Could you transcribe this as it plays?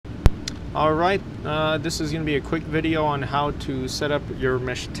Alright, this is going to be a quick video on how to set up your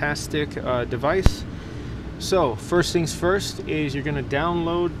Meshtastic device. So, first things first is you're going to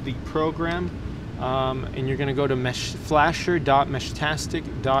download the program and you're going to go to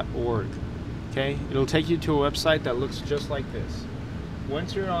flasher.meshtastic.org. Okay, it'll take you to a website that looks just like this.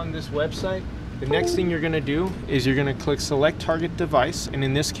 Once you're on this website, the next thing you're going to do is you're going to click select target device, and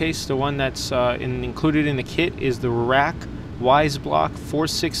in this case the one that's included in the kit is the Rak Wiseblock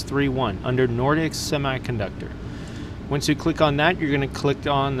 4631 under Nordic Semiconductor. Once you click on that, you're going to click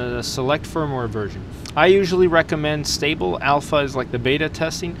on the select firmware version. I usually recommend stable. Alpha is like the beta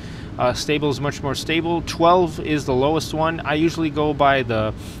testing. Stable is much more stable. 12 is the lowest one. I usually go by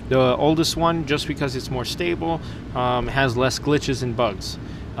the oldest one just because it's more stable, has less glitches and bugs.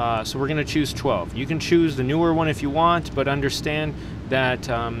 So we're going to choose 12. You can choose the newer one if you want, but understand that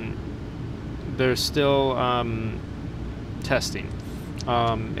they're still testing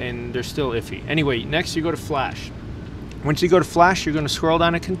and they're still iffy. Anyway, next you go to Flash. Once you go to Flash, you're going to scroll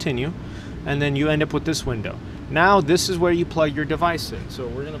down to Continue, and then you end up with this window. Now this is where you plug your device in. So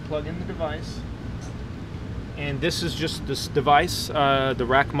we're going to plug in the device, and this is just this device, the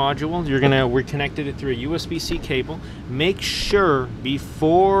Rak module. You're going to reconnect it through a USB-C cable. Make sure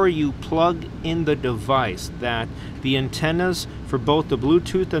before you plug in the device that the antennas for both the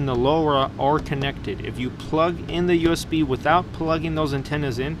Bluetooth and the LoRa are connected. If you plug in the USB without plugging those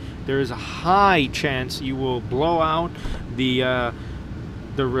antennas in, there is a high chance you will blow out the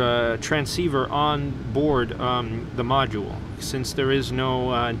transceiver on board the module, since there is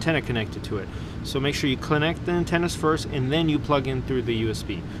no antenna connected to it. So make sure you connect the antennas first, and then you plug in through the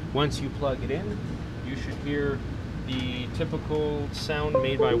USB. Once you plug it in, you should hear the typical sound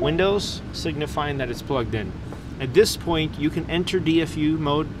made by Windows, signifying that it's plugged in. At this point, you can enter DFU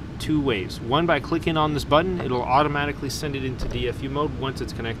mode two ways. One, by clicking on this button, it'll automatically send it into DFU mode once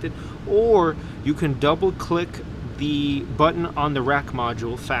it's connected, or you can double click the button on the Rak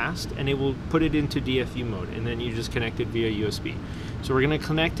module fast and it will put it into DFU mode, and then you just connect it via USB. So we're going to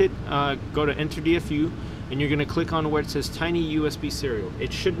connect it, go to enter DFU, and you're going to click on where it says tiny USB serial.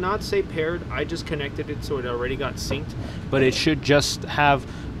 It should not say paired. I just connected it so it already got synced, but it should just have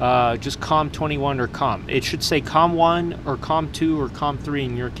just COM21 or COM. It should say COM1 or COM2 or COM3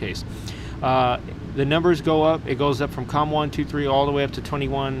 in your case. The numbers go up. It goes up from COM1, 2, 3 all the way up to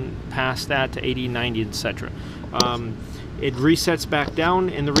 21, past that to 80, 90, etc. It resets back down,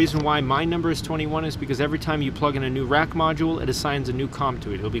 and the reason why my number is 21 is because every time you plug in a new Rak module, it assigns a new COM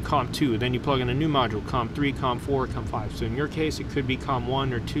to it. It'll be COM2, then you plug in a new module, COM3, COM4, COM5. So in your case, it could be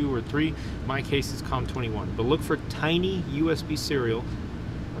COM1 or 2 or 3. My case is COM21. But look for tiny USB serial,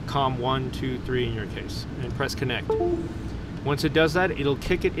 COM1, 2, 3 in your case, and press connect. Once it does that, it'll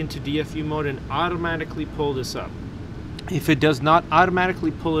kick it into DFU mode and automatically pull this up. If it does not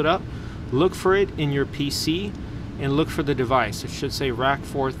automatically pull it up, look for it in your PC and look for the device. It should say Rak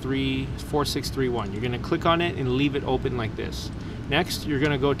 4631. You're going to click on it and leave it open like this. Next, you're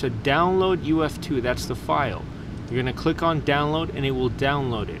going to go to download UF2. That's the file. You're going to click on download and it will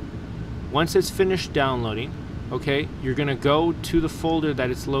download it. Once it's finished downloading, okay, you're going to go to the folder that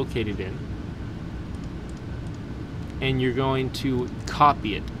it's located in, and you're going to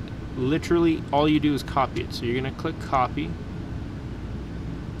copy it. Literally all you do is copy it. So you're going to click copy,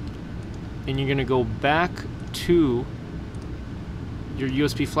 and you're going to go back to your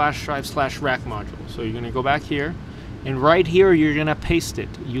USB flash drive / Rak module. So you're going to go back here, and right here you're going to paste it.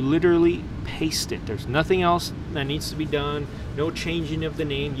 You literally paste it. There's nothing else that needs to be done. No changing of the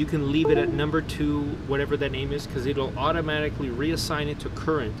name. You can leave it at number 2, whatever that name is, because it'll automatically reassign it to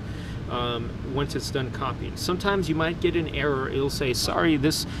current once it's done copying. Sometimes you might get an error. It'll say, sorry,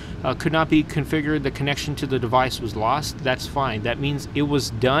 this could not be configured. The connection to the device was lost. That's fine. That means it was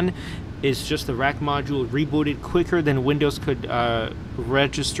done. It's just the Rak module rebooted quicker than Windows could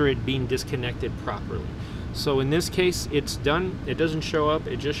register it being disconnected properly. So in this case, it's done. It doesn't show up.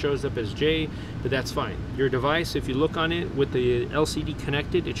 It just shows up as J, but that's fine. Your device, if you look on it with the LCD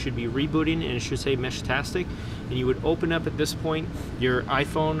connected, it should be rebooting, and it should say Meshtastic. And you would open up at this point your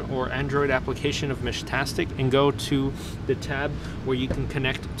iPhone or Android application of Meshtastic and go to the tab where you can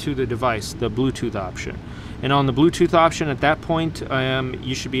connect to the device, the Bluetooth option. And on the Bluetooth option, at that point,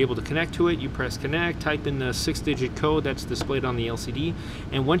 you should be able to connect to it. You press connect, type in the 6-digit code that's displayed on the LCD,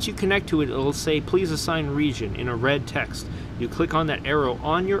 and once you connect to it, it'll say please assign region in a red text. You click on that arrow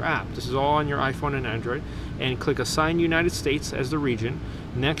on your app. This is all on your iPhone and Android, and click assign United States as the region.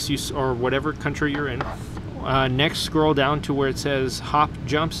 Next, or whatever country you're in. Next, scroll down to where it says hop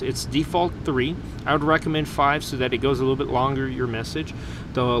jumps. It's default 3. I would recommend 5 so that it goes a little bit longer, your message.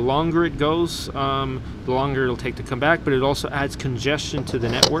 The longer it goes, the longer it'll take to come back, but it also adds congestion to the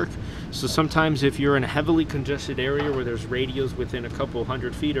network. So sometimes if you're in a heavily congested area where there's radios within a couple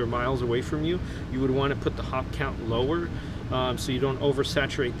hundred feet or miles away from you, you would want to put the hop count lower so you don't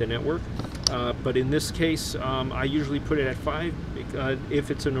oversaturate the network. But in this case, I usually put it at 5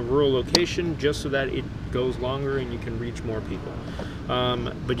 if it's in a rural location, just so that it goes longer and you can reach more people.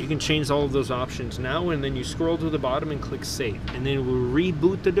 But you can change all of those options now, and then you scroll to the bottom and click save, and then it will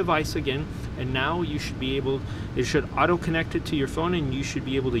reboot the device again, and now you should be able, it should auto connect it to your phone and you should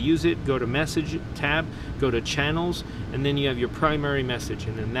be able to use it. Go to message tab, go to channels, and then you have your primary message,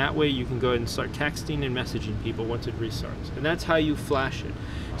 and then that way you can go ahead and start texting and messaging people once it restarts. And that's how you flash it.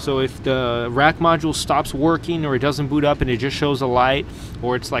 So if the rack module stops working, or it doesn't boot up and it just shows a light,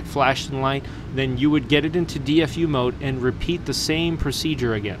 or it's like flashing light, then you would get it into DFU mode and repeat the same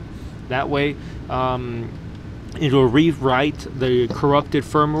procedure again. That way it'll rewrite the corrupted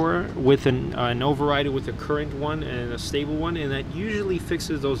firmware with and override it with a current one and a stable one, and that usually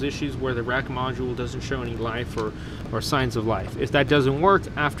fixes those issues where the rack module doesn't show any life or signs of life. If that doesn't work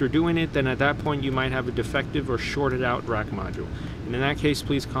after doing it, then at that point you might have a defective or shorted out rack module, and in that case,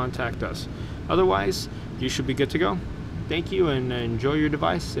 please contact us. Otherwise, you should be good to go. Thank you, and enjoy your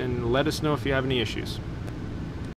device, and let us know if you have any issues.